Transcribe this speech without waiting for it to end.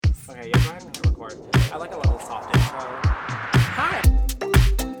Okay, yeah, go ahead and hit record. I like a little soft intro. Hi!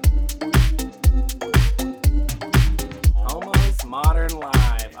 Almost Modern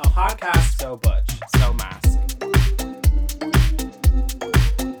Live, a podcast so butch, so mask.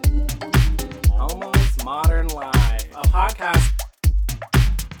 Almost Modern Live, a podcast.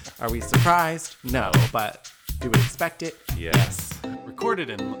 Are we surprised? No, but do we expect it? Yes. Recorded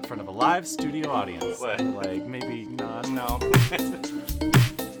in front of a live studio audience. What? Like, maybe not. No.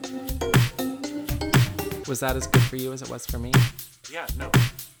 Was that as good for you as it was for me? Yeah, no.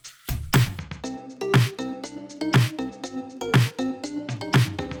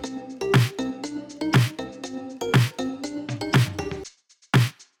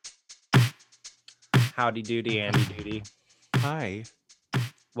 Howdy doody, Andy doody. Hi.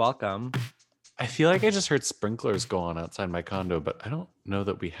 Welcome. I feel like I just heard sprinklers go on outside my condo, but I don't know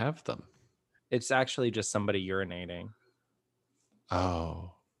that we have them. It's actually just somebody urinating.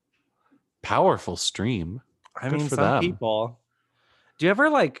 Oh. Powerful stream. I Good mean, for some them. people. Do you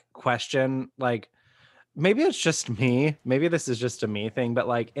ever question maybe it's just me, maybe this is just a me thing,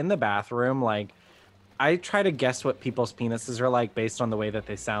 but in the bathroom, I try to guess what people's penises are like based on the way that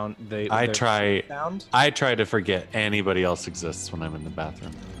they sound. I their try sound. I try to forget anybody else exists when I'm in the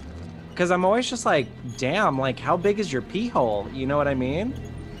bathroom. Because I'm always just like, damn, how big is your pee hole? You know what I mean?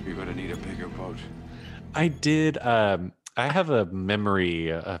 You're gonna need a bigger boat. I did I have a memory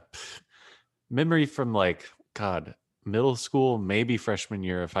from middle school, maybe freshman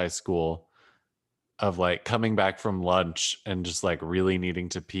year of high school, of coming back from lunch and just really needing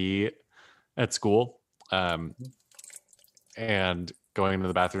to pee at school, and going to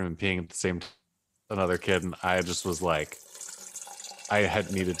the bathroom and peeing at the same time as another kid, and I just was I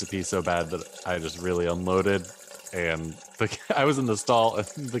had needed to pee so bad that I just really unloaded, and I was in the stall and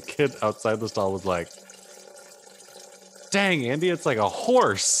the kid outside the stall was like, "Dang, Andy, it's like a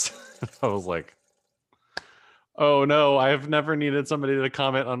horse." I was like, oh no, I've never needed somebody to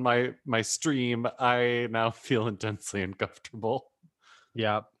comment on my stream. I now feel intensely uncomfortable.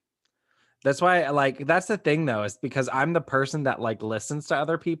 Yep. That's why, that's the thing though, is because I'm the person that listens to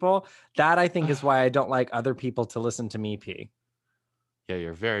other people. That I think is why I don't like other people to listen to me pee. Yeah,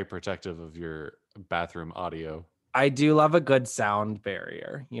 you're very protective of your bathroom audio. I do love a good sound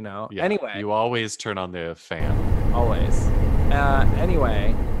barrier, Yeah, Anyway. you always turn on the fan. Always.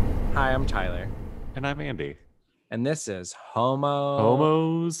 Anyway, hi, I'm Tyler. And I'm Andy. And this is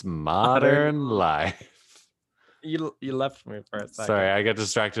Homo's Modern Life. You left me for a second. Sorry, I got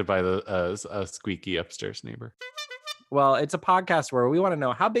distracted by the squeaky upstairs neighbor. Well, it's a podcast where we want to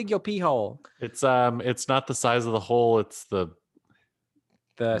know how big your pee hole. It's not the size of the hole, it's the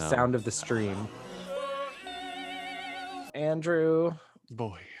sound of the stream. Andrew,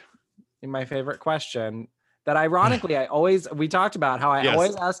 boy, my favorite question that ironically we talked about how I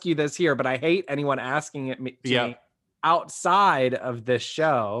always ask you this here, but I hate anyone asking it to me outside of this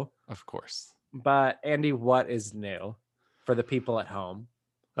show. Of course. But Andy, what is new for the people at home?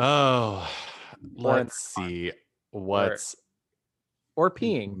 Oh, let's see what's or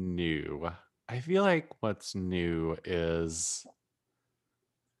peeing new. I feel like what's new is,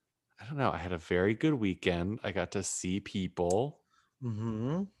 I don't know. I had a very good weekend. I got to see people.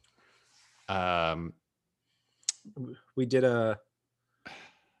 Mm-hmm. We did a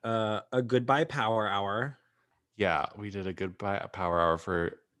goodbye power hour. Yeah, we did a goodbye power hour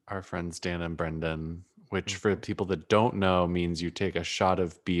for our friends Dan and Brendan, which for people that don't know means you take a shot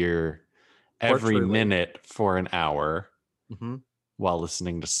of beer every minute for an hour while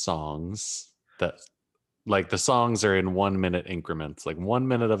listening to songs that the songs are in 1 minute increments, 1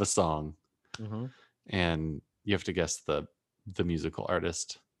 minute of a song. And you have to guess the musical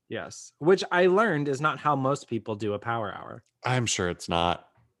artist. Yes. Which I learned is not how most people do a power hour. I'm sure it's not.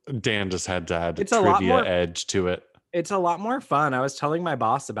 Dan just had to add a trivia edge to it. It's a lot more fun. I was telling my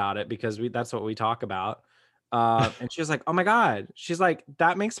boss about it because that's what we talk about. And she was like, oh my God. She's like,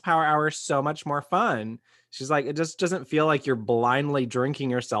 that makes power hour so much more fun. She's like, it just doesn't feel like you're blindly drinking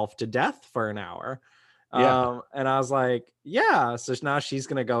yourself to death for an hour. Yeah. And I was like, yeah. So now she's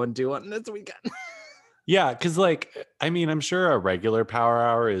going to go and do one this weekend. Yeah. Cause I'm sure a regular power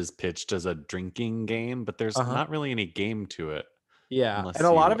hour is pitched as a drinking game, but there's not really any game to it. Yeah. And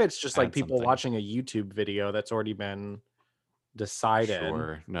a lot of it's just people watching a YouTube video that's already been decided.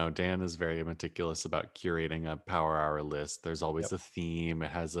 Sure. No, Dan is very meticulous about curating a power hour list. There's always a theme.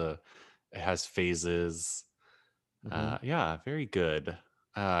 It has phases. Yeah, very good.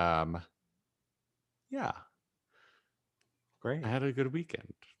 Yeah. Great. I had a good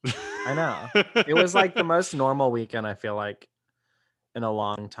weekend. I know. It was the most normal weekend, I feel like, in a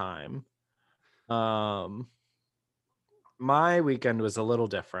long time. My weekend was a little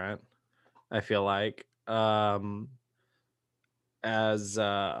different, I feel like. As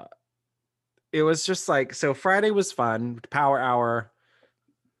It was just like, so Friday was fun, power hour.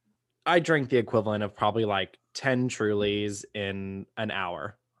 I drank the equivalent of probably like 10 Trulies in an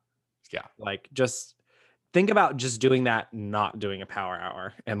hour. Yeah. Like, just think about just doing that, not doing a power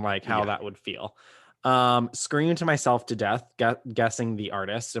hour, and like how Yeah. that would feel. Screamed to myself to death, guessing the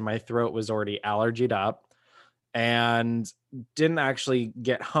artist, and my throat was already allergied up, and didn't actually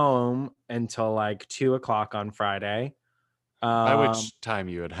get home until like 2 o'clock on Friday. By Um, which time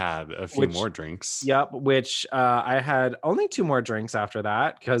you had a few which more drinks. Yep, which I had only 2 more drinks after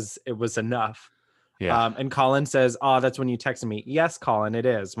that because it was enough. Yeah. And Colin says, "Oh, that's when you texted me." Yes, Colin, it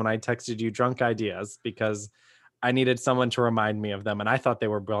is when I texted you drunk ideas because I needed someone to remind me of them, and I thought they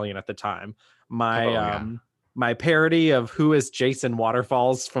were brilliant at the time. My Yeah. my parody of Who is Jason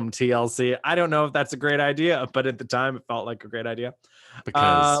Waterfalls from TLC. I don't know if that's a great idea, but at the time it felt like a great idea.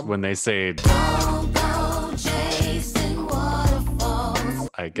 Because when they say, Don't go chasing waterfalls.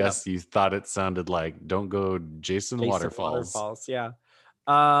 I guess you thought it sounded like "Don't go Jason Waterfalls." Yeah.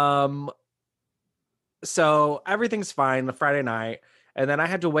 So everything's fine the Friday night. And then I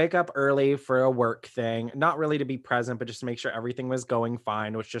had to wake up early for a work thing, not really to be present, but just to make sure everything was going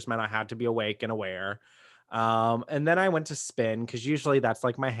fine, which just meant I had to be awake and aware. And then I went to spin because usually that's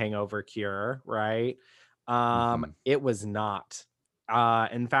like my hangover cure, right? Mhm. It was not.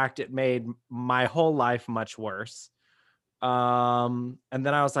 In fact, it made my whole life much worse. And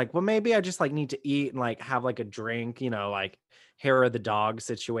then I was like, well, maybe I just like need to eat and like have like a drink, like hair of the dog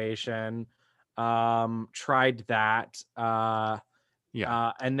situation. Tried that.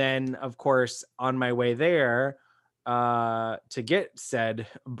 Yeah. And then of course on my way there to get said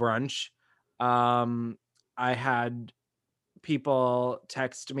brunch, I had people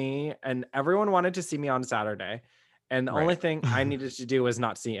text me and everyone wanted to see me on Saturday. And the only Right. thing I needed to do was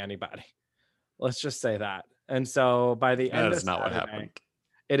not see anybody. Let's just say that. And so by the end That of is not what Saturday, happened.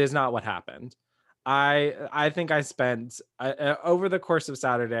 it is not what happened. I think I spent over the course of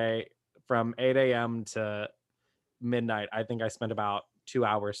Saturday from 8 a.m. to midnight. I think I spent about 2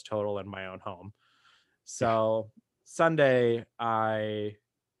 hours total in my own home. Yeah. So Sunday, I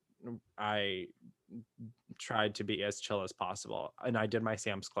tried to be as chill as possible, and I did my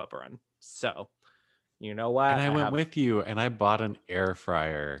Sam's Club run. So you know what? And I went have with you and I bought an air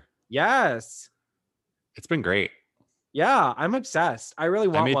fryer. Yes, It's been great. yeah, I'm obsessed. I really I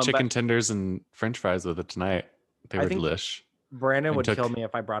want made one, chicken but tenders and French fries with it tonight. They I were think delish. Brandon And would kill took, me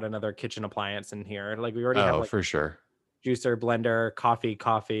if I brought another kitchen appliance in here. Like we already have oh, like for sure. juicer, blender,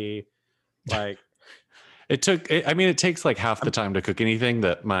 coffee. Like I mean, it takes like half the I'm, time to cook anything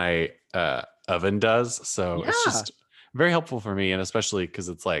that my oven does. So it's yeah, just very helpful for me. And especially because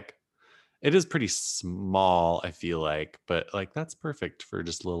it's like, it is pretty small, I feel like, but like that's perfect for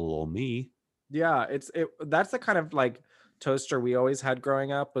just little old me. yeah. That's the kind of like toaster we always had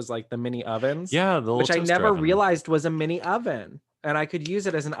growing up was like the mini ovens, Yeah, the little which I toaster never oven. realized was a mini oven, and I could use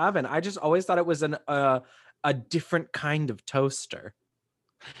it as an oven. I just always thought it was a different kind of toaster.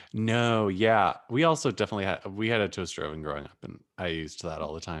 No, yeah. We also definitely had a toaster oven growing up and I used that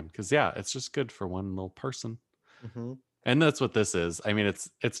all the time because yeah, it's just good for one little person. Mm-hmm. And that's what this is. I mean,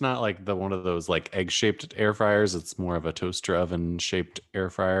 it's not like the one of those like egg-shaped air fryers. It's more of a toaster oven shaped air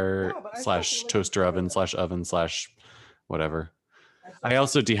fryer Yeah, but I still slash feel like it's toaster better oven than. slash oven slash whatever. I still I feel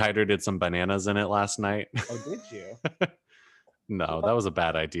also dehydrated some bananas in it last night. Oh, did you? No, that Well, was a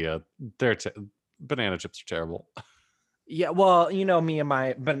bad idea. Banana chips are terrible. yeah, well, you know me and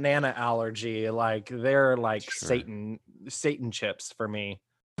my banana allergy, like they're like Sure. Satan chips for me.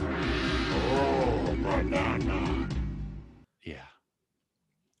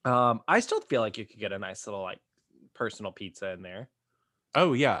 Yeah. I still feel like you could get a nice little like personal pizza in there.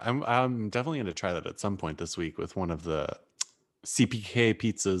 Oh yeah, I'm definitely going to try that at some point this week with one of the CPK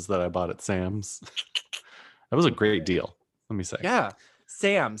pizzas that I bought at Sam's. That was a great deal. Let me say. Yeah.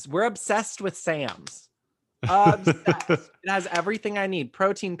 Sam's. We're obsessed with Sam's. Obsessed. It has everything I need.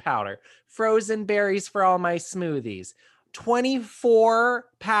 Protein powder, frozen berries for all my smoothies, 24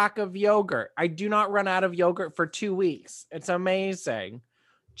 pack of yogurt. I do not run out of yogurt for 2 weeks. It's amazing.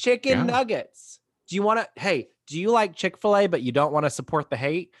 Chicken Yeah. nuggets. Do you like Chick-fil-A but you don't want to support the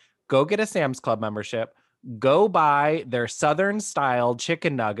hate? Go get a Sam's Club membership. Go buy their Southern style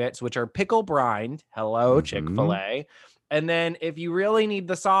chicken nuggets, which are pickle brined. Hello, Mhm. Chick-fil-A. And then if you really need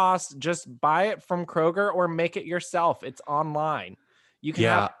the sauce, just buy it from Kroger or make it yourself. It's online. You can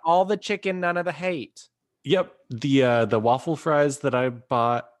have Yeah. all the chicken, none of the hate. Yep. The waffle fries that I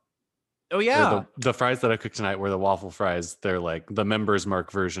bought Oh Or yeah. the fries that I cooked tonight were the waffle fries. They're like the Members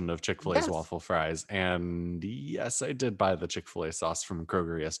Mark version of Chick-fil-A's Yes. waffle fries. And yes, I did buy the Chick-fil-A sauce from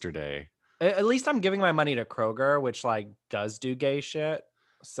Kroger yesterday. At least I'm giving my money to Kroger, which like does do gay shit.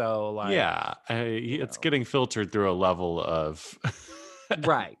 So like, Yeah, it's know. getting filtered through a level of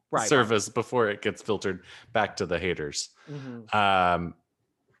right. service before it gets filtered back to the haters. Mhm.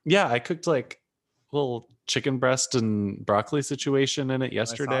 Yeah, I cooked like a little chicken breast and broccoli situation in it I saw that.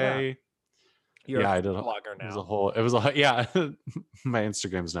 yesterday. You're Yeah, a I did. food blogger It was now. yeah. My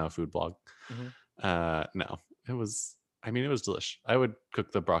Instagram's now a food blog. Mhm. No, it was. I mean, it was delish. I would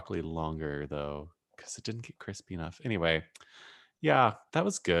cook the broccoli longer though, because it didn't get crispy enough. Anyway, yeah, that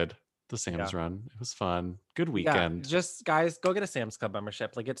was good. The Sam's Yeah. run. It was fun. Good Yeah, weekend. just guys, go get a Sam's Club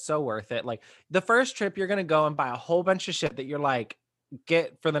membership. Like it's so worth it. Like the first trip, you're gonna go and buy a whole bunch of shit that you're like,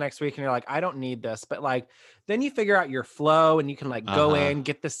 get for the next week, and you're like, I don't need this. But like, then you figure out your flow, and you can like go Uh-huh. in,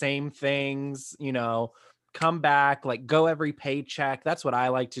 get the same things, come back, like go every paycheck. That's what I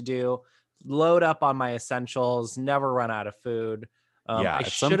like to do. Load up on my essentials, never run out of food. Yeah, I at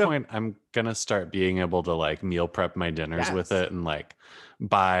some should have. point I'm gonna start being able to like meal prep my dinners with Yes. it and like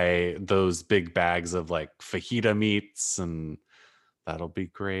buy those big bags of like fajita meats, and that'll be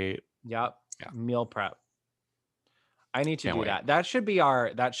great. Yep. Yeah. Meal prep. I need to Can't do wait. that. That should be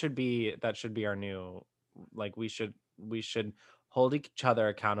our new, like we should hold each other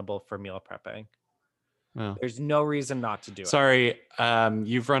accountable for meal prepping. Well, There's no reason not to do it. sorry,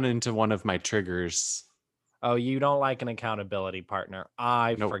 you've run into one of my triggers. Oh, you don't like an accountability partner.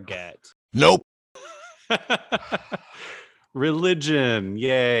 I Nope. forget. Nope. Religion,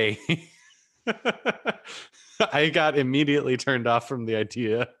 yay. I got immediately turned off from the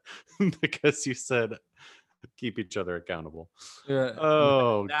idea because you said keep each other accountable.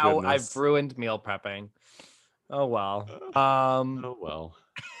 Oh, Now goodness. I've ruined meal prepping. Oh well. Oh well.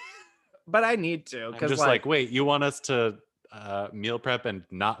 But I need to I'm because just like, wait, you want us to meal prep and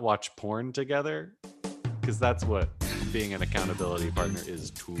not watch porn together? Because that's what being an accountability partner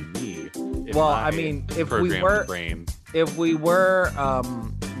is to me. in Well, my I mean, if we programmed were- brain. meal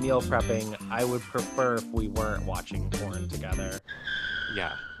prepping, I would prefer if we weren't watching porn together.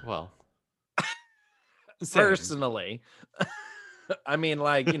 Yeah, well, same. Personally. I mean,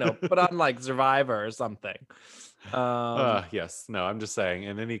 like, put on like Survivor or something. Yes, no, I'm just saying,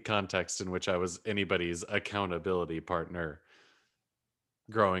 in any context in which I was anybody's accountability partner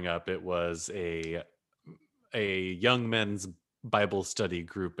growing up, it was a young men's Bible study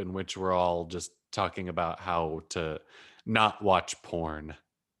group in which we're all just talking about how to not watch porn.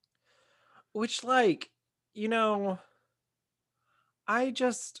 Which, like, I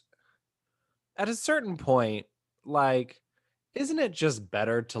just, at a certain point, like, isn't it just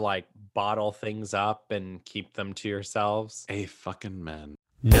better to like bottle things up and keep them to yourselves? A fucking man.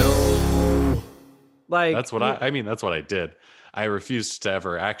 Like, That's what I mean, that's what I did. I refused to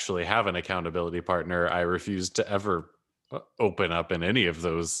ever actually have an accountability partner. I refused to ever open up in any of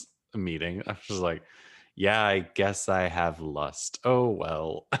those meetings. I was just like, yeah, I guess I have lust. Oh,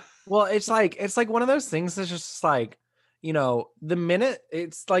 well. Well, it's like one of those things that's just like, the minute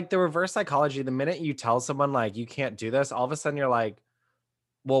it's like the reverse psychology, the minute you tell someone like you can't do this, all of a sudden you're like,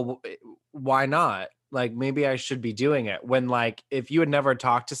 well, why not? Like maybe I should be doing it. When like if you had never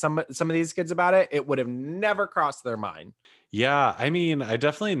talked to some of these kids about it, it would have never crossed their mind. Yeah, I mean, I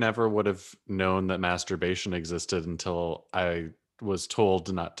definitely never would have known that masturbation existed until I was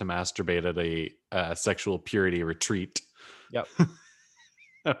told not to masturbate at a sexual purity retreat. Yep.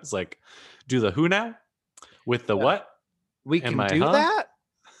 I was like, do the who now? With the Yeah. what? We Am can I, do huh? that.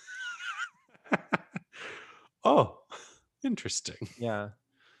 Oh, interesting. Yeah.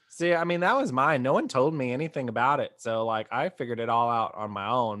 See, I mean, that was mine. No one told me anything about it. So like I figured it all out on my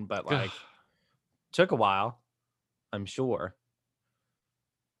own, but like took a while, I'm sure.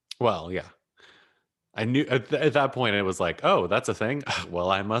 Well, yeah. I knew at that point it was like, oh, that's a thing. Well,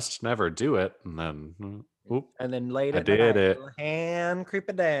 I must never do it. And then, oop, And then late I at did night, it. little hand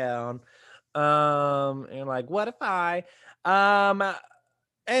creeping down. And you're like, what if I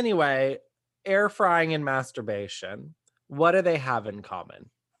anyway, air frying and masturbation, what do they have in common?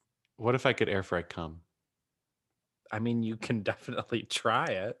 What if I could air fry cum? I mean, you can definitely try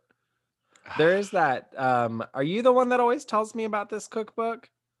it. There is that. Are you the one that always tells me about this cookbook?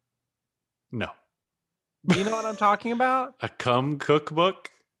 No. Do you know what I'm talking about? A cum cookbook?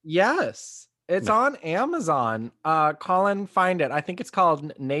 Yes. It's No. on Amazon. Colin, find it. I think it's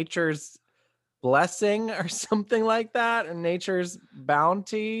called Nature's Blessing or something like that, or Nature's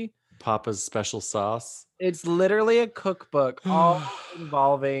Bounty. Papa's special sauce? It's literally a cookbook all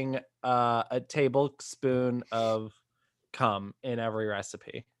involving a tablespoon of cum in every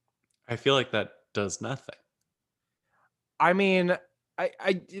recipe. I feel like that does nothing. I mean, I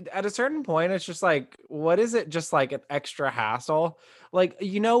at a certain point, it's just like, what is it? Just like an extra hassle? Like,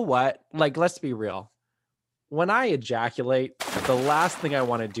 you know what? Like, let's be real. When I ejaculate, the last thing I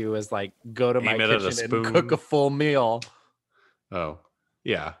want to do is like go to my Aim it at a kitchen and cook spoon. a full meal. Oh,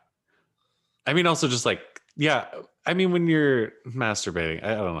 yeah. I mean, also just like, yeah. I mean, when you're masturbating,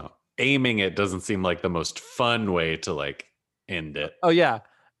 I don't know. Aiming it doesn't seem like the most fun way to like end it. Oh yeah.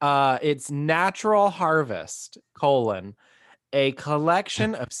 It's Natural Harvest, a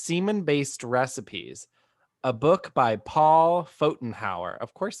collection of semen-based recipes. A book by Paul Fotenhauer.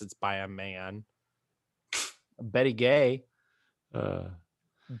 Of course, it's by a man. Betty Gay. Uh,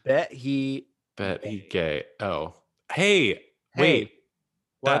 Bet he Gay. Oh, hey, wait.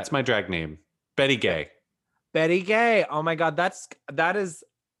 what? That's my drag name, Betty Gay. Betty Gay. Oh my god, that is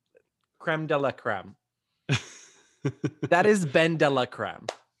creme de la creme. That is Ben de la creme.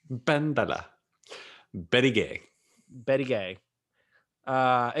 Bendala. Betty Gay. Betty Gay.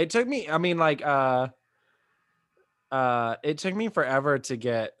 It took me, I mean, like, it took me forever to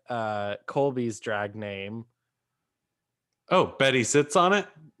get Colby's drag name. Oh, Betty sits on it?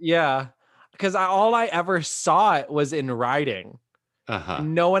 Yeah. Because all I ever saw it was in writing. Uh-huh.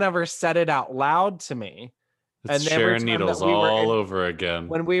 No one ever said it out loud to me. It's And every Sharon time Needles that we were all in- over again.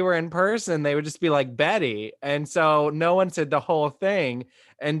 When we were in person, they would just be like Betty. And so no one said the whole thing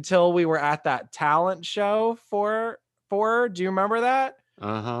until we were at that talent show for her. Do you remember that?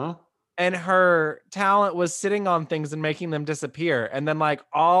 Uh-huh. And her talent was sitting on things and making them disappear. And then like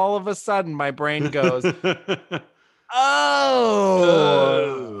all of a sudden my brain goes,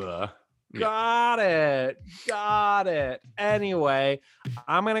 oh, got it. Anyway,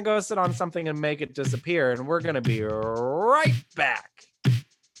 I'm going to go sit on something and make it disappear. And we're going to be right back.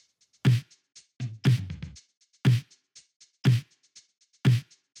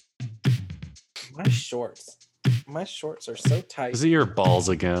 My shorts are so tight. Is it your balls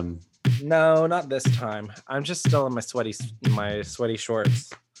again? No, not this time. I'm just still in my sweaty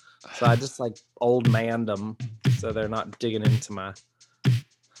shorts. So I just like old manned them so they're not digging into my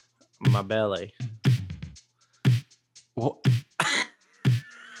belly. Well,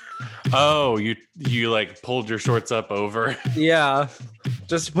 oh, you like pulled your shorts up over. Yeah.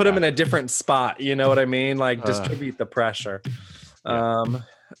 Just put them in a different spot, you know what I mean? Like distribute the pressure. Yeah.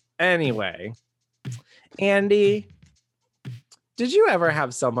 Anyway, Andy, did you ever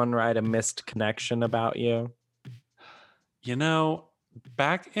have someone write a missed connection about you? You know,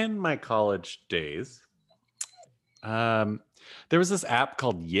 back in my college days, there was this app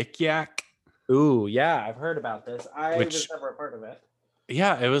called Yik Yak. Ooh, yeah, I've heard about this. I Which- was never a part of it.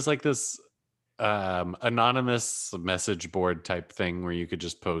 Yeah, it was like this anonymous message board type thing where you could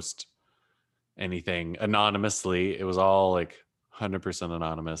just post anything anonymously. It was all like 100%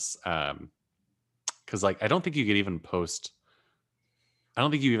 anonymous. Because like I don't think you could even post. I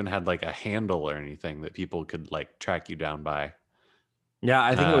don't think you even had like a handle or anything that people could like track you down by. Yeah,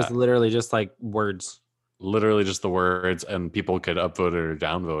 I think it was literally just like words. Literally just the words, and people could upvote it or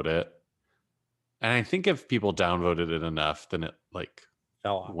downvote it. And I think if people downvoted it enough, then it like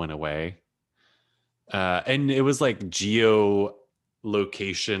Fell off. went away. And it was like geo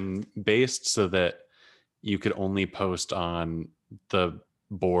location based so that you could only post on the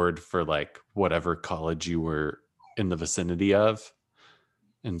board for like whatever college you were in the vicinity of.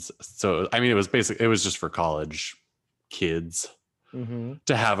 And so, I mean, it was just for college kids Mm-hmm.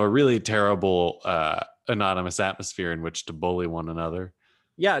 to have a really terrible anonymous atmosphere in which to bully one another.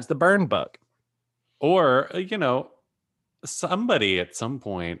 Yeah, it's the burn book. Or, you know, somebody at some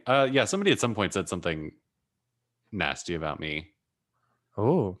point said something nasty about me,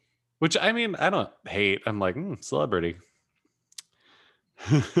 Oh, which I mean, I don't hate. I'm like, celebrity.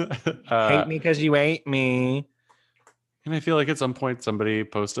 hate me because you ate me. And I feel like at some point somebody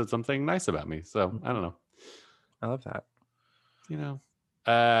posted something nice about me. So I don't know. I love that. You know,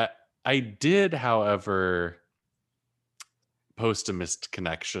 I did, however, post a missed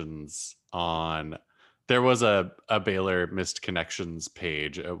connections on. There was a Baylor missed connections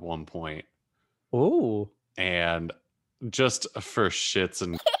page at one point, Ooh. and just for shits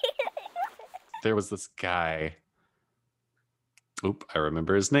and there was this guy. Oop, I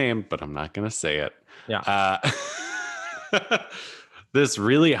remember his name, but I'm not gonna say it. Yeah. This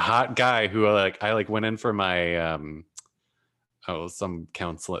really hot guy who I went in for my some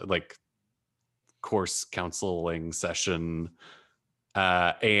counseling, like course counseling session,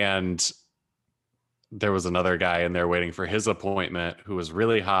 and there was another guy in there waiting for his appointment who was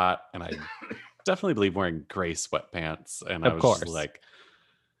really hot, and I definitely believe wearing gray sweatpants, and I was just like,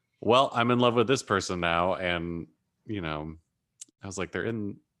 well, I'm in love with this person now, and you know, I was like, they're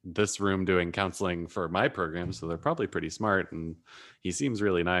in this room doing counseling for my program, so they're probably pretty smart, and he seems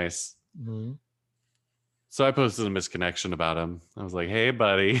really nice. Mhm. So I posted a misconnection about him. I was like, hey,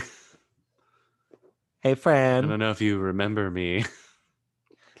 buddy, Hey, I friend. don't know if you remember me.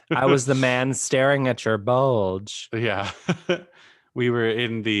 I was the man staring at your bulge. Yeah. We were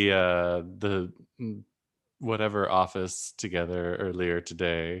in the whatever office together earlier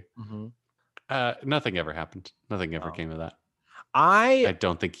today. Mhm. Nothing ever happened. Nothing ever Oh. came of that. I I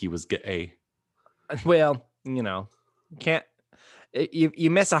don't think he was gay. well, can't you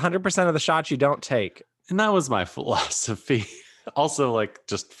miss 100% of the shots you don't take. And that was my philosophy. Also, like,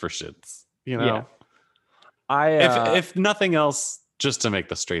 just for shits, you know? Yeah. I If nothing else, just to make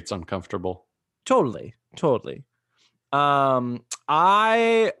the straights uncomfortable. totally.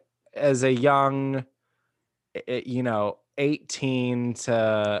 I as a young 18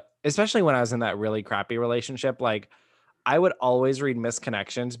 to, especially when I was in that really crappy relationship, like I would always read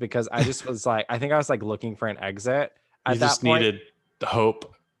misconnections because I just was like, I think I was like looking for an exit You at that just point. needed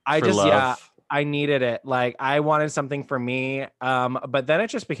hope I for just, love. I needed it. Like I wanted something for me. But then it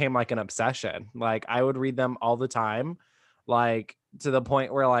just became like an obsession. Like I would read them all the time, like to the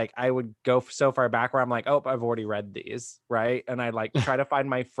point where like I would go so far back where I'm like, oh, I've already read these, right? And I like try to find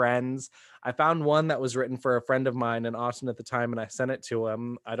my friends. I found one that was written for a friend of mine in Austin at the time, and I sent it to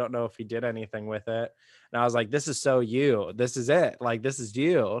him. I don't know if he did anything with it. And I was like, this is so you. This is it. Like this is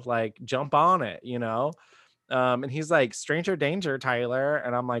you. Like jump on it, and he's like, stranger danger, Tyler.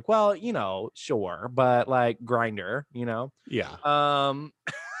 And I'm like, well, sure, but like grinder, Yeah. um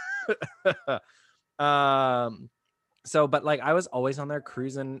um so but like I was always on there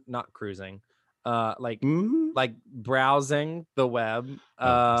cruising, not cruising, like Mhm. browsing the web, Oh,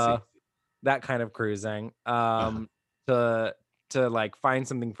 I see. that kind of cruising, Uh-huh. to like find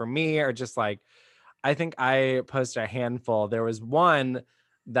something for me, or just like I think I posted a handful. There was one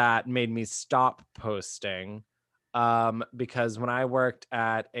that made me stop posting, because when I worked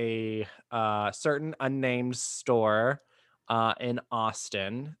at a certain unnamed store in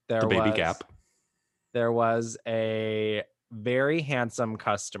Austin, The Baby Gap. there was a very handsome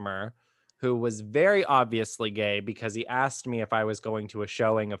customer who was very obviously gay because he asked me if I was going to a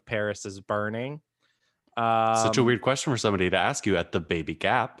showing of Paris is Burning. Such a Um, weird question for somebody to ask you at the Baby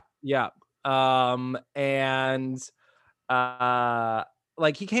Gap. yeah. And uh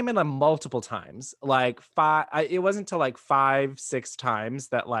like he came in like multiple times, like it wasn't till like 5-6 times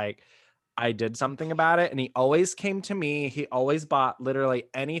that like I did something about it, and he always came to me. He always bought literally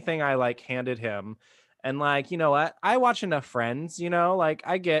anything I like handed him. And like, you know what, I watch enough Friends, like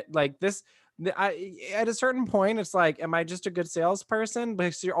I get like this. At a certain point it's like, am I just a good salesperson?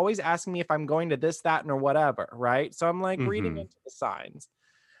 Because you're always asking me if I'm going to this, that, and or whatever, right? So I'm like reading Hmm. into the signs.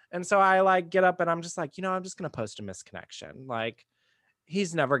 And so I like get up and I'm just like, I'm just gonna post a misconnection. Like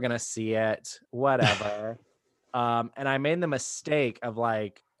he's never gonna see it, whatever. And I made the mistake of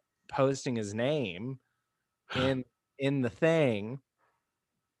like posting his name in the thing.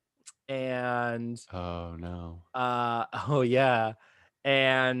 And Oh, no. oh yeah.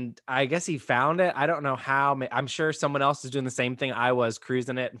 And I guess he found it. I don't know how. I'm sure someone else is doing the same thing I was,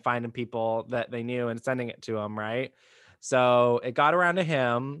 cruising it and finding people that they knew and sending it to him, right? So it got around to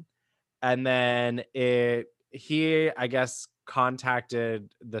him, and then he I guess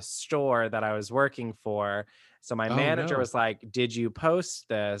contacted the store that I was working for. So my Oh, manager no. was like, did you post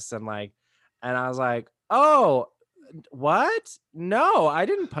this? And I was like, oh, what? No, I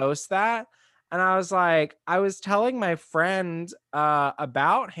didn't post that. And I was like, I was telling my friend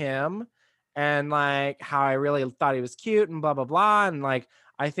about him, and like how I really thought he was cute and blah blah blah, and like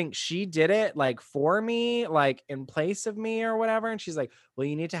I think she did it like for me, like in place of me or whatever. And she's like, well,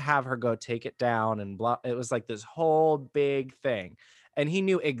 you need to have her go take it down and blah. It was like this whole big thing. And he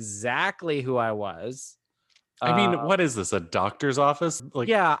knew exactly who I was. I Uh, mean, what is this? A doctor's office? Like,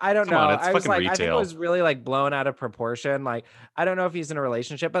 yeah, I don't come on, know. it's I was fucking like, I think it retail. was really like blown out of proportion. Like, I don't know if he's in a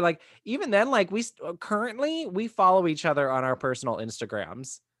relationship, but like, even then, like, currently we follow each other on our personal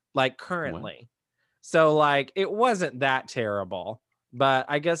Instagrams, like, What? currently. So, like, it wasn't that terrible, but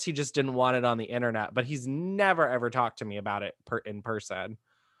I guess he just didn't want it on the internet. But he's never ever talked to me about it in person.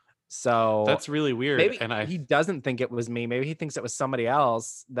 So That's really weird. maybe And I he doesn't think it was me. Maybe he thinks it was somebody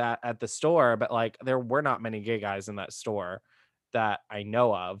else that at the store, but like there were not many gay guys in that store that I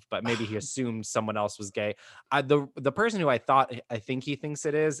know of, but maybe he assumed someone else was gay. The person who I think he thinks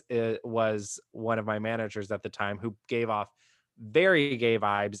it was one of my managers at the time, who gave off very gay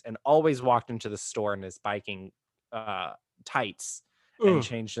vibes and always walked into the store in his biking uh tights and Ugh.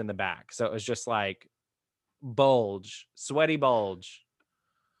 changed in the back. So it was just like bulge, sweaty bulge.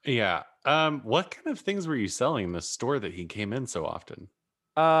 Yeah. What kind of things were you selling in the store that he came in so often?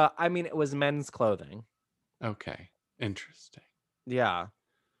 I mean, it was men's clothing. Okay, interesting. Yeah.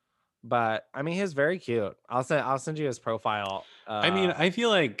 But I mean, he's very cute. I'll send you his profile. I mean, I feel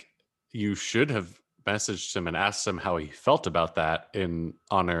like you should have messaged him and asked him how he felt about that in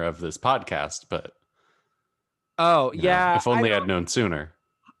honor of this podcast, but Oh, yeah. if only I'd known sooner.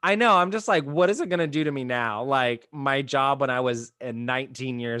 I know. I'm just like, what is it going to do to me now? Like my job when I was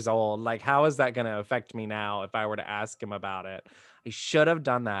 19 years old, like how is that going to affect me now if I were to ask him about it? I should have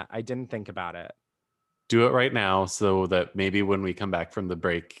done that. I didn't think about it. Do it right now so that maybe when we come back from the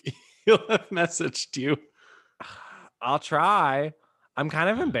break, he'll have messaged you. I'll try. I'm kind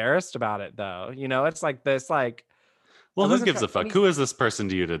of embarrassed about it though. You know, it's like this, like, Well, I who wasn't gives a trying- fuck? Who is this person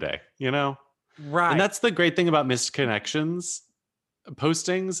to you today? You know? right. And that's the great thing about missed connections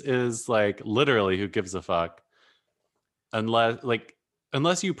postings is like literally who gives a fuck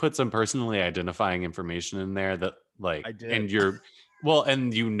unless you put some personally identifying information in there that like I did. and you're well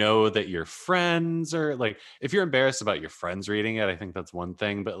and you know that your friends are like if you're embarrassed about your friends reading it, I think that's one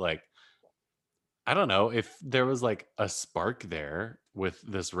thing, but like I don't know if there was like a spark there with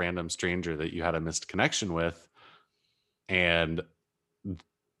this random stranger that you had a missed connection with and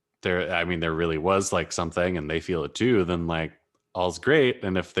there really was like something and they feel it too, then like all's great.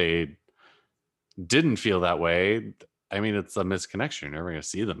 And if they didn't feel that way, I mean, it's a misconnection. You're never going to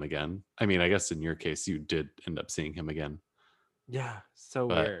see them again. I mean, I guess in your case, you did end up seeing him again. Yeah. So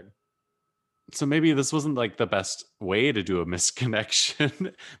But- weird. So maybe this wasn't like the best way to do a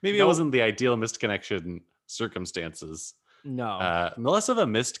misconnection. Maybe it Nope. wasn't the ideal misconnection circumstances. No. Less of a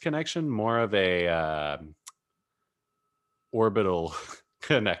missed connection, more of a orbital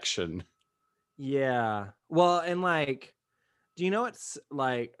connection. Yeah. Well, and like, do you know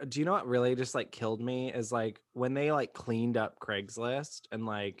what really just like killed me is like when they like cleaned up Craigslist and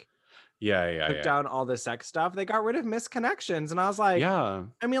like Yeah. took down all the sex stuff, they got rid of misconnections. And I was like, Yeah.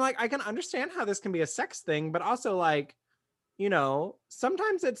 I mean, like, I can understand how this can be a sex thing, but also like, you know,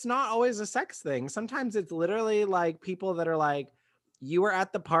 sometimes it's not always a sex thing. Sometimes it's literally like people that are like, you were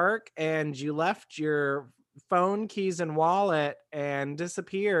at the park and you left your phone, keys, and wallet and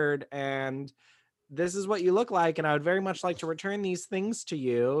disappeared. And this is what you look like. And I would very much like to return these things to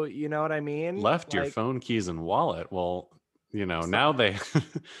you. You know what I mean? Left your Like, phone, keys, and wallet. Well, you know, So- now they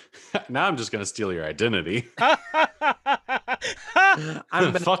now I'm just gonna steal your identity. I'm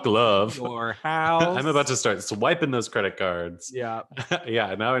gonna Fuck love. your house. I'm about to start swiping those credit cards. Yeah.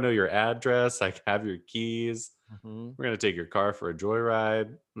 Yeah, now I know your address. I have your keys. Mhm. We're gonna take your car for a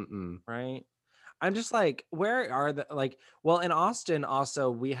joyride. Mm-mm. Right. I'm just like, where are the like? Well, in Austin, also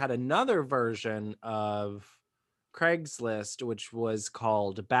we had another version of Craigslist, which was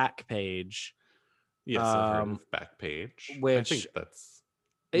called Backpage. Yes, I've heard Um, of Backpage. I which- think that's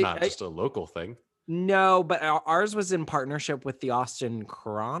It- not I- just a local thing. No, but ours was in partnership with the Austin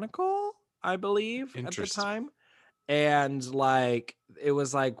Chronicle, I believe, at the Interesting. time. And like, it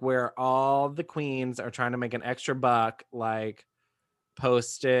was like where all the queens are trying to make an extra buck, like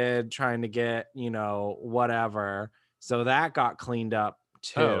posted, trying to get, you know, whatever. So that got cleaned up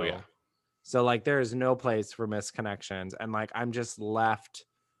too. Oh, yeah. So like, there is no place for misconnections. And like, I'm just left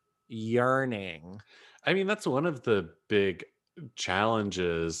yearning. I mean, that's one of the big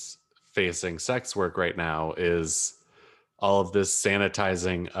challenges facing sex work right now is all of this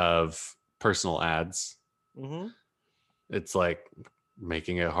sanitizing of personal ads. Mm-hmm. It's like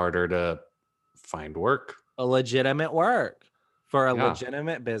making it harder to find work. A legitimate work for a Yeah.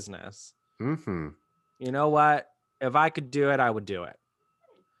 legitimate business. Mm-hmm. You know what? If I could do it, I would do it.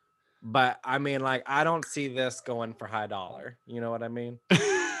 But I mean, like, I don't see this going for high dollar. You know what I mean?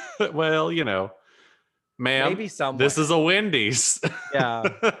 Well, you know, ma'am, Maybe somewhere. this is a Wendy's. Yeah.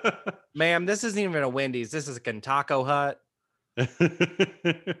 Ma'am, this isn't even a Wendy's. This is a Kentucky Hut.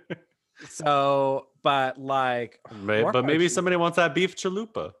 So, but like, But maybe Orange. somebody wants that beef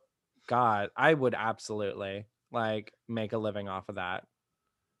chalupa. God, I would absolutely like make a living off of that.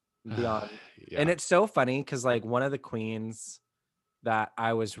 Beyond. Yeah. And it's so funny because like one of the queens that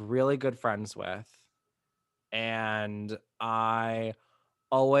I was really good friends with, and I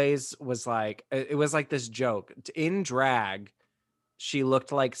always was like, it was like this joke in drag. She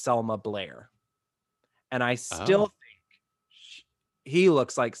looked like Selma Blair, and I still Oh. think he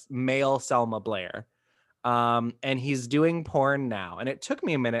looks like male Selma Blair. And he's doing porn now, and it took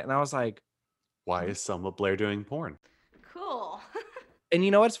me a minute, and I was like, Why is Selma Blair doing porn? Cool. and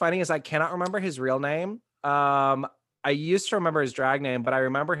you know what's funny is I cannot remember his real name. I used to remember his drag name, but I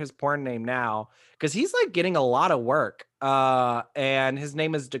remember his porn name now because he's like getting a lot of work. And his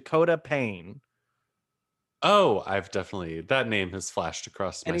name is Dakota Payne, Oh, that name has flashed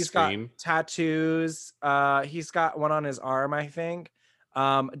across and my he's screen. got tattoos. He's got one on his arm, I think.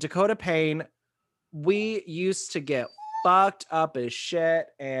 Dakota Payne, we used to get fucked up as shit,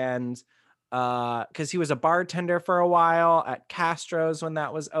 and because he was a bartender for a while at Castro's when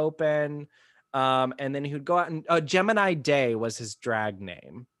that was open. And then he would go out and Gemini Day was his drag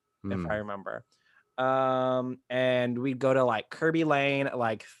name, if I remember. And we'd go to like Kirby Lane at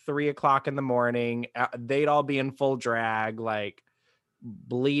like 3:00 in the morning. They'd all be in full drag, like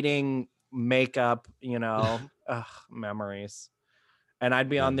bleeding makeup, ugh, memories. And I'd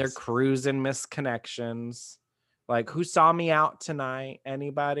be on there Yes. cruising misconnections. Like, who saw me out tonight?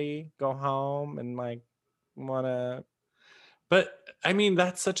 Anybody go home and like wanna? But I mean,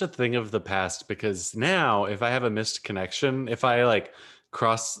 that's such a thing of the past, because now if I have a missed connection, if I like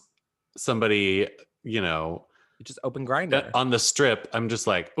cross somebody, You just open Grinder. on the strip, I'm just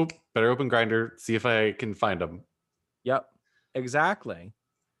like, oh, better open Grinder, see if I can find them. Yep, exactly.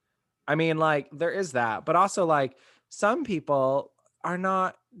 I mean, like, there is that, but also like some people are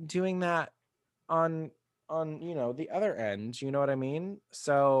not doing that on the other end. You know what I mean?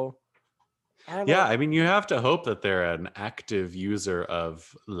 So I don't Yeah, know. I mean, you have to hope that they're an active user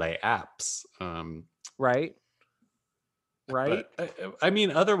of lay apps. Right. Right. But I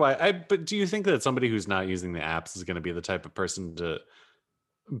mean, otherwise, but do you think that somebody who's not using the apps is going to be the type of person to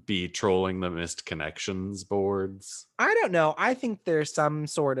be trolling the missed connections boards? I don't know. I think there's some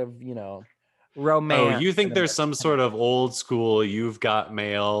sort of, Oh, romance. you think in a there's some sort of old school, you've got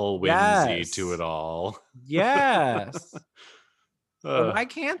mail whimsy to Yes. it all? Yes. But Ugh. why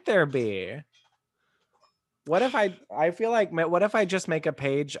can't there be? What if I feel like, what if I just make a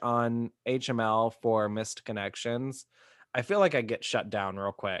page on HML for missed connections? I feel like I get shut down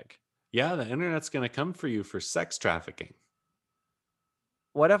real quick. Yeah, the internet's going to come for you for sex trafficking.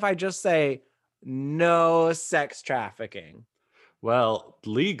 What if I just say no sex trafficking? Well,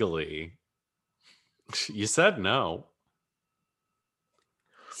 legally, you said no.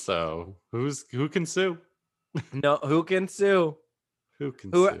 So who can sue? No, who can sue? Who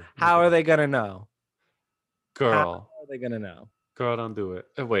can Who? sue? How are they gonna know? How Girl, are they gonna know? girl, don't do it.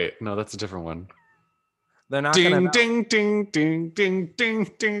 Oh, wait, no, that's a different one. They're not gonna Ding, know. ding, ding, ding, ding,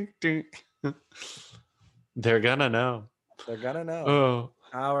 ding, ding, ding. They're gonna know. They're gonna know. Oh,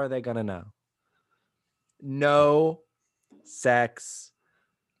 How are they gonna know? No sex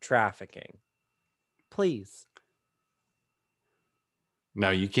trafficking. Please. no,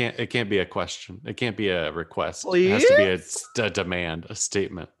 you can't. It can't be a question. It can't be a request. It has to be a demand, a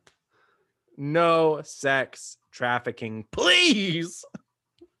statement. No sex trafficking. Please.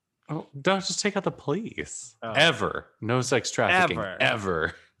 Oh, don't just take out the please. Oh. Ever. No sex trafficking. Ever.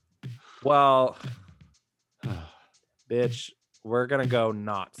 Ever. Well, bitch, we're gonna go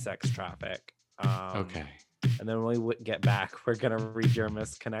not sex traffic. Okay. And then when we get back, we're gonna read your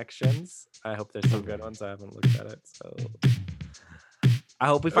misconnections. I hope there's some good ones. I haven't looked at it, so I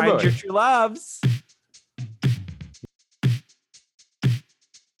hope we find boy. your true loves.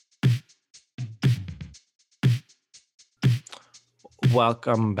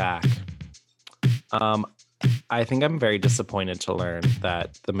 Welcome back. I think I'm very disappointed to learn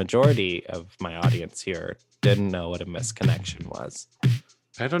that the majority of my audience here didn't know what a misconnection was.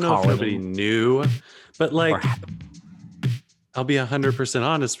 I don't know if Colin nobody and- knew, but like, Or- I'll be 100%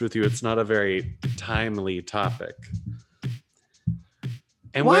 honest with you. It's not a very timely topic.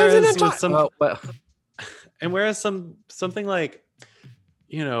 And Why isn't whereas it with ti- some, Oh, but and whereas something like,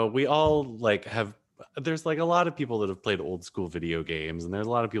 we all like have, there's like a lot of people that have played old school video games, and there's a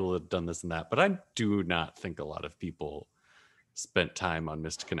lot of people that have done this and that, but I do not think a lot of people spent time on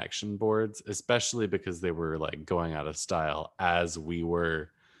missed connection boards, especially because they were like going out of style as we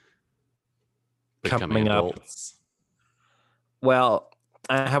were becoming Coming up. adults. Well,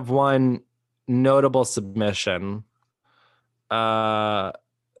 I have one notable submission that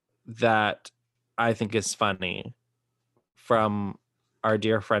I think is funny from our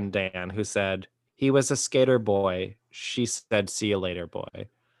dear friend Dan, who said he was a skater boy. She said, "See you later, boy."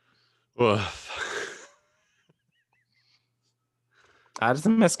 Oof. That is a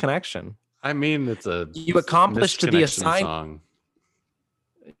misconnection. I mean, it's a You accomplished the misconnection assignment. song.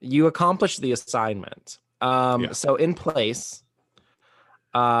 You accomplished the assignment. Yeah. So in place,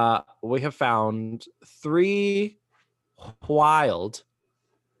 we have found 3 wild,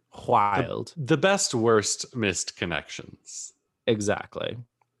 The best worst missed connections. exactly.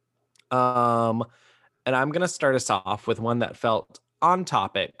 And I'm gonna start us off with one that felt on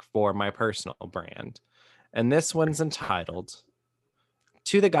topic for my personal brand, and this one's entitled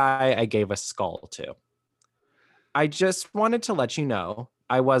 "To the Guy I Gave a Skull to." I just wanted to let you know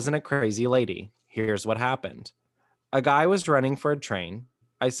I wasn't a crazy lady. Here's what happened. A guy was running for a train.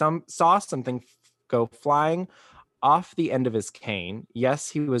 I saw something go flying off the end of his cane. Yes,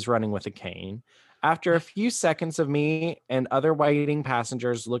 he was running with a cane. After a few seconds of me and other waiting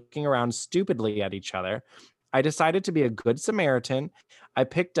passengers looking around stupidly at each other, I decided to be a good Samaritan. I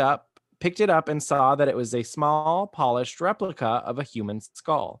picked it up and saw that it was a small, polished replica of a human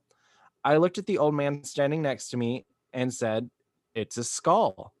skull. I looked at the old man standing next to me and said, "It's a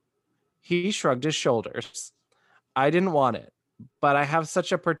skull." He shrugged his shoulders. I didn't want it, but I have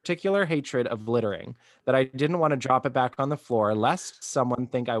such a particular hatred of littering that I didn't want to drop it back on the floor lest someone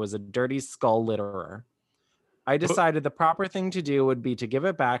think I was a dirty skull litterer. I decided the proper thing to do would be to give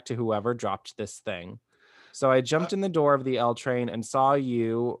it back to whoever dropped this thing. So I jumped in the door of the L train and saw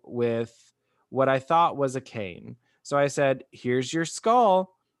you with what I thought was a cane. So I said, "Here's your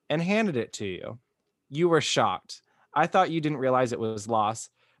skull," and handed it to you. You were shocked. I thought you didn't realize it was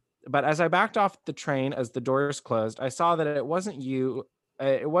lost. But as I backed off the train as the doors closed, I saw that it wasn't you.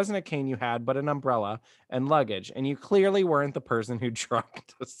 It wasn't a cane you had, but an umbrella and luggage. And you clearly weren't the person who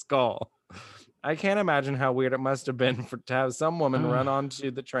dropped the skull. I can't imagine how weird it must have been to have some woman run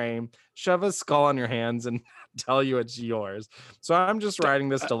onto the train, shove a skull on your hands, and tell you it's yours. So I'm just writing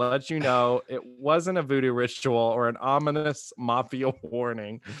this to let you know it wasn't a voodoo ritual or an ominous mafia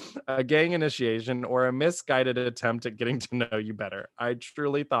warning, a gang initiation, or a misguided attempt at getting to know you better. I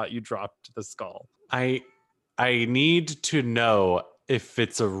truly thought you dropped the skull. I need to know if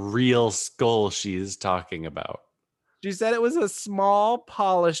it's a real skull she's talking about. She said it was a small,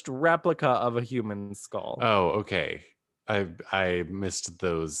 polished replica of a human skull. Oh, okay. I missed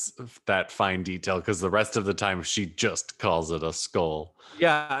that fine detail because the rest of the time she just calls it a skull.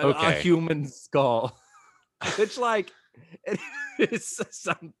 Yeah, Okay. a human skull. Which, like, it is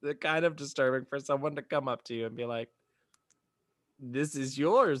something kind of disturbing for someone to come up to you and be like, "This is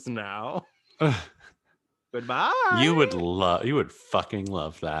yours now. Goodbye." You would fucking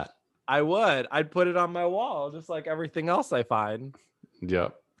love that. I would. I'd put it on my wall, just like everything else I find.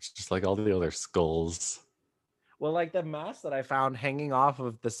 Yep. It's just like all the other skulls. Well, like the mask that I found hanging off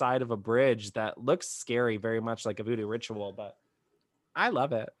of the side of a bridge that looks scary, very much like a voodoo ritual, but I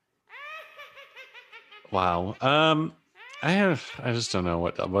love it. Wow. I just don't know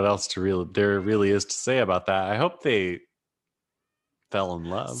what else there really is to say about that. I hope they fell in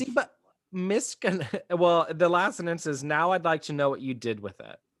love. See, but well, the last sentence is, "Now I'd like to know what you did with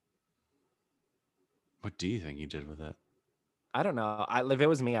it." What do you think you did with it? I don't know. If it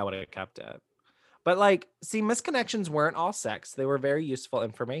was me, I would have kept it. But like, see, misconnections weren't all sex. They were very useful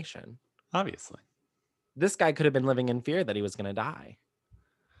information. Obviously. This guy could have been living in fear that he was going to die.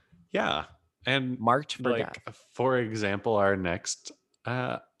 Yeah. And Marked for like, death. for example, our next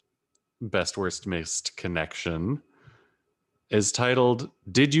best worst missed connection is titled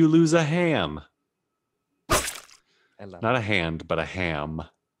 "Did You Lose a Ham?" I love Not it. a hand, but a ham.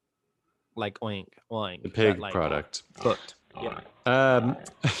 Like oink, oink. The pig but, like, product. Cooked. Yeah.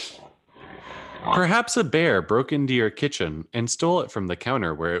 Perhaps a bear broke into your kitchen and stole it from the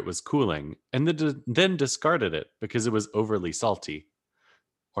counter where it was cooling, and then discarded it because it was overly salty.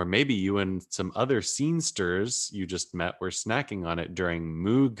 Or maybe you and some other scenesters you just met were snacking on it during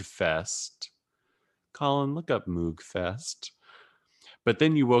Moog Fest. Colin, look up Moog Fest. But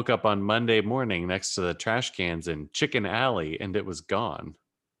then you woke up on Monday morning next to the trash cans in Chicken Alley and it was gone.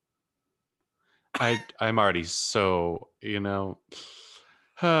 I'm already so, I'm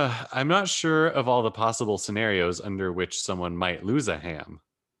not sure of all the possible scenarios under which someone might lose a ham.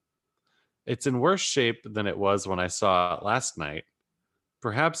 It's in worse shape than it was when I saw it last night,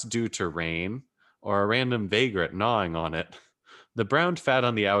 perhaps due to rain or a random vagrant gnawing on it. The browned fat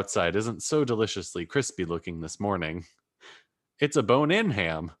on the outside isn't so deliciously crispy looking this morning. It's a bone-in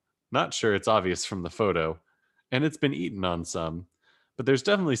ham. Not sure it's obvious from the photo, and it's been eaten on some. But there's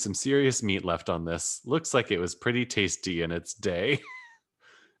definitely some serious meat left on this. Looks like it was pretty tasty in its day.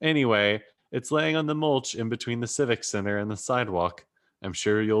 Anyway, it's laying on the mulch in between the Civic Center and the sidewalk. I'm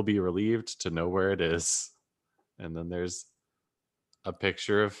sure you'll be relieved to know where it is. And then there's a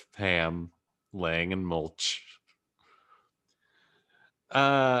picture of ham laying in mulch.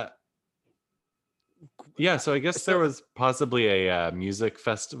 Yeah, so I guess there was possibly a music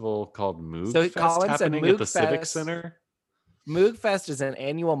festival called Moog Fest Colin said happening at the Moog Civic Fest. Center. Moog Fest is an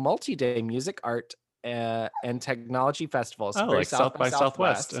annual multi-day music, art, and technology festival. Oh, like South by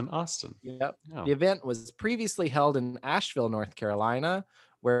Southwest in Austin. Yep. Oh. The event was previously held in Asheville, North Carolina,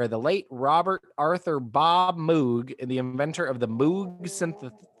 where the late Robert Arthur Bob Moog, the inventor of the Moog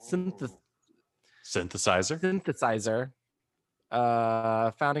Synthesizer.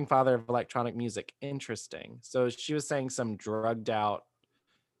 founding father of electronic music. Interesting. So she was saying some drugged out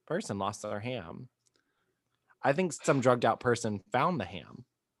person lost their ham. I think some drugged out person found the ham.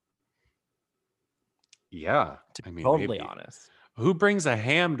 Yeah. To I be mean, totally maybe. honest. Who brings a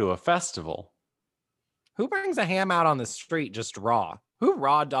ham to a festival? Who brings a ham out on the street just raw? Who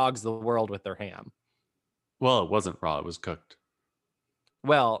raw dogs the world with their ham? Well, it wasn't raw, it was cooked.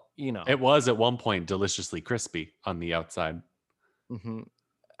 Well, It was at one point deliciously crispy on the outside, mhm.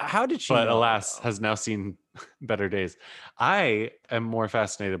 How did she but know? alas, though? has now seen better days. I am more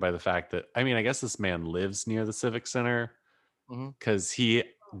fascinated by the fact that, I mean, I guess this man lives near the Civic Center Mhm. because he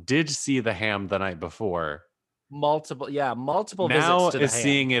did see the ham the night before. Multiple visits Now to the is ham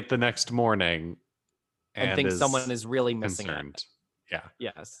seeing it the next morning and and thinks someone is is really missing it. concerned. Yeah.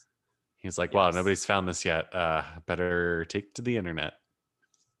 Yes. He's like, wow, Yes. nobody's found this yet. Better take to the internet.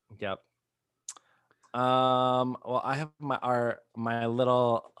 Yep. Well, I have my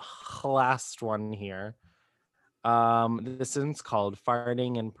little last one here. This one's called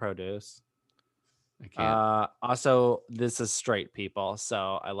Farting in Produce. I can't. Also, this is straight people,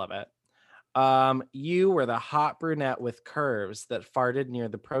 so I love it. You were the hot brunette with curves that farted near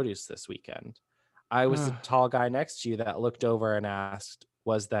the produce this weekend. I was the tall guy next to you that looked over and asked,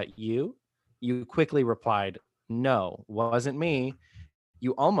 "Was that you?" You quickly replied, "No, wasn't me."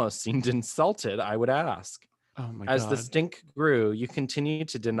 You almost seemed insulted, I would ask. Oh my As the God. stink grew, you continued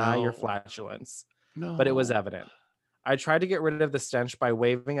to deny your No. flatulence, No. but it was evident. I tried to get rid of the stench by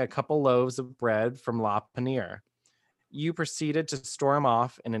waving a couple loaves of bread from La Paneer. You proceeded to storm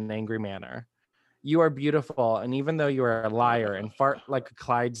off in an angry manner. You are beautiful, and even though you are a liar and fart like a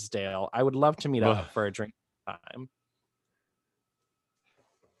Clydesdale, I would love to meet up for a drink time.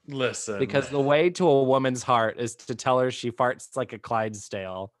 Listen. Because the way to a woman's heart is to tell her she farts like a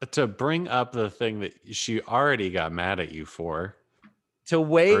Clydesdale. To bring up the thing that she already got mad at you for, To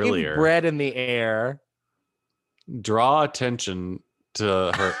wave earlier. bread in the air. Draw attention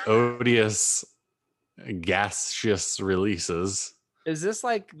to her odious gaseous releases. Is this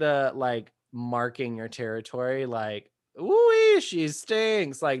like the marking your territory? Like, ooh, she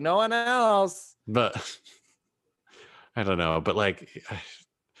stinks like no one else. But I don't know. But like,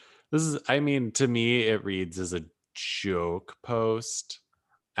 this is, I mean, to me, it reads as a joke post,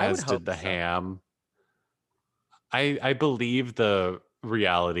 I would as hope did the so. ham. I believe the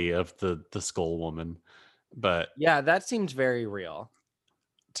reality of the skull woman, but Yeah, that seems very real.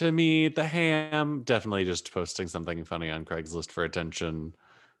 to me, the ham definitely just posting something funny on Craigslist for attention.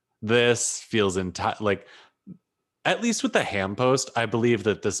 This feels like, at least with the ham post, I believe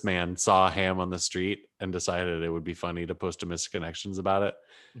that this man saw a ham on the street and decided it would be funny to post a misconnections about it.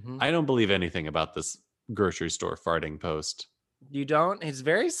 Mhm. I don't believe anything about this grocery store farting post. You don't? It's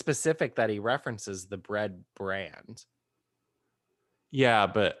very specific that he references the bread brand. Yeah,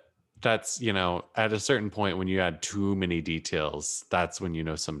 but that's, at a certain point when you add too many details, that's when you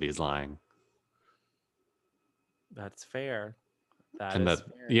know somebody's lying. That's fair. And That is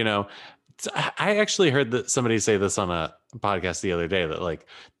that, fair. I actually heard that somebody say this on a podcast the other day that like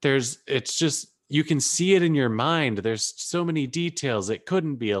it's just, you can see it in your mind. There's so many details. It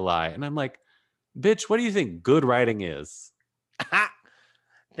couldn't be a lie. And I'm like, bitch, what do you think good writing is?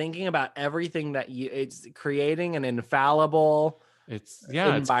 Thinking about everything that it's creating an infallible It's creating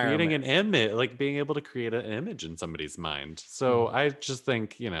an environment. image, like being able to create an image in somebody's mind. So I just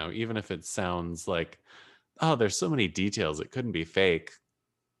think, even if it sounds like, oh, there's so many details, it couldn't be fake.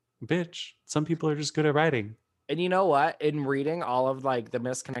 Bitch, some people are just good at writing. And you know what? In reading all of like the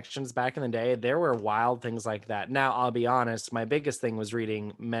misconnections back in the day, there were wild things like that. Now, I'll be honest, my biggest thing was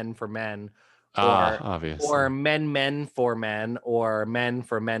reading Men for Men, or Obviously. Men for Men, or Men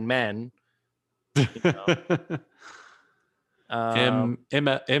for Men. M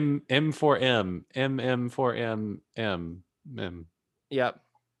for M for M. Yep.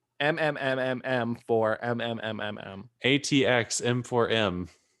 M for M. ATX M for M.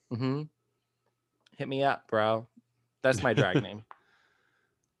 Mm-hmm. Hit me up, bro. That's my drag name.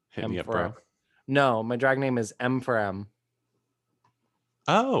 Hit M me up, for bro. M. No, my drag name is M for M.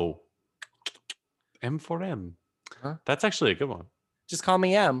 Oh. M for M. Huh? That's actually a good one. Just call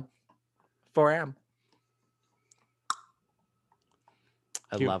me M for M.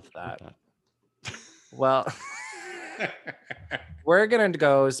 I Cute. love that. Well, we're going to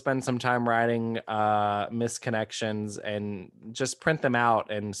go spend some time writing misconnections and just print them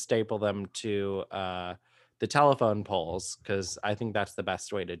out and staple them to the telephone poles, because I think that's the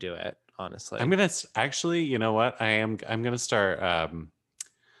best way to do it, honestly. I'm going to actually, you know what? I'm going to start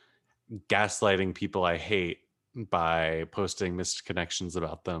gaslighting people I hate by posting misconnections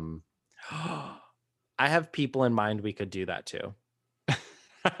about them. I have people in mind we could do that too.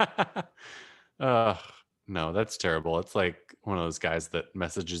 No, that's terrible. It's like one of those guys that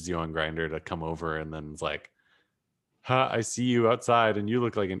messages you on Grindr to come over and then it's like, I see you outside and you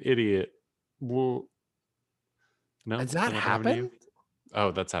look like an idiot. Whoa. No, Has that never happened to you? happened?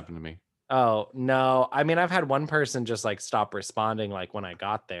 Oh, that's happened to me. Oh, no. I mean, I've had one person just like stop responding like when I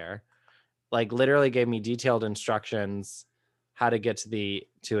got there. Like literally gave me detailed instructions how to get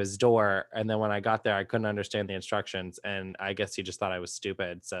to his door, and then when I got there I couldn't understand the instructions, and I guess he just thought I was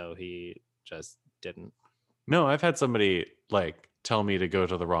stupid, so he just didn't. No, I've had somebody like tell me to go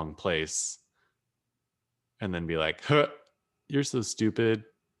to the wrong place and then be like, huh, you're so stupid.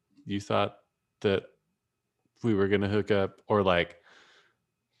 You thought that we were going to hook up, or like,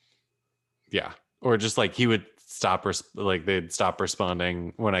 yeah. Or just like he would they'd stop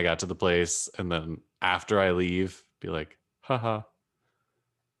responding when I got to the place. And then after I leave, be like, haha.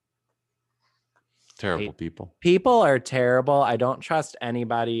 Terrible people. People are terrible. I don't trust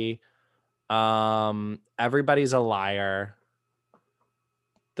anybody. Everybody's a liar.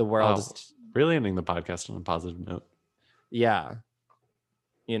 The world is really ending the podcast on a positive note. Yeah.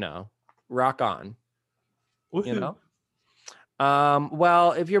 Rock on. Woo-hoo.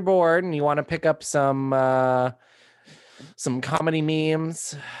 Well, if you're bored and you want to pick up some comedy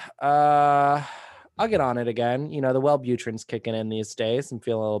memes, I'll get on it again. The Wellbutrin's kicking in these days and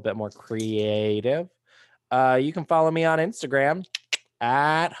feel a little bit more creative. You can follow me on Instagram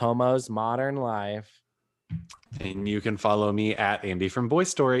at Homo's Modern Life. And you can follow me at Andy from Boy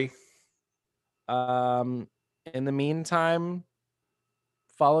Story. In the meantime,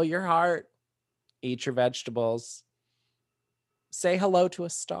 follow your heart, eat your vegetables, say hello to a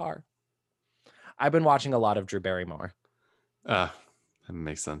star. I've been watching a lot of Drew Barrymore. That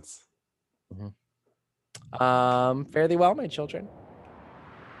makes sense. Fare thee well, my children.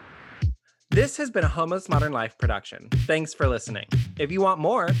 This has been a Homo's Modern Life production. Thanks for listening. If you want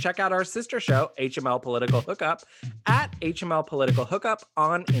more, check out our sister show, HML Political Hookup, at HML Political Hookup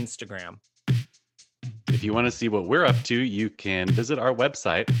on Instagram. If you want to see what we're up to, you can visit our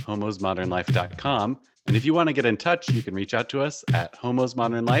website, homosmodernlife.com. And if you want to get in touch, you can reach out to us at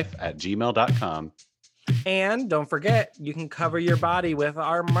homosmodernlife@gmail.com. And don't forget, you can cover your body with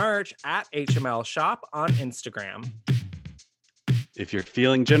our merch at HML Shop on Instagram. If you're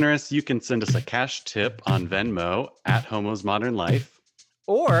feeling generous, you can send us a cash tip on Venmo at Homos Modern Life.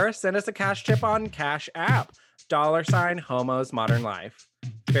 Or send us a cash tip on Cash App, $Homos Modern Life.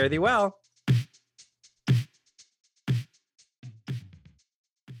 Fare thee well.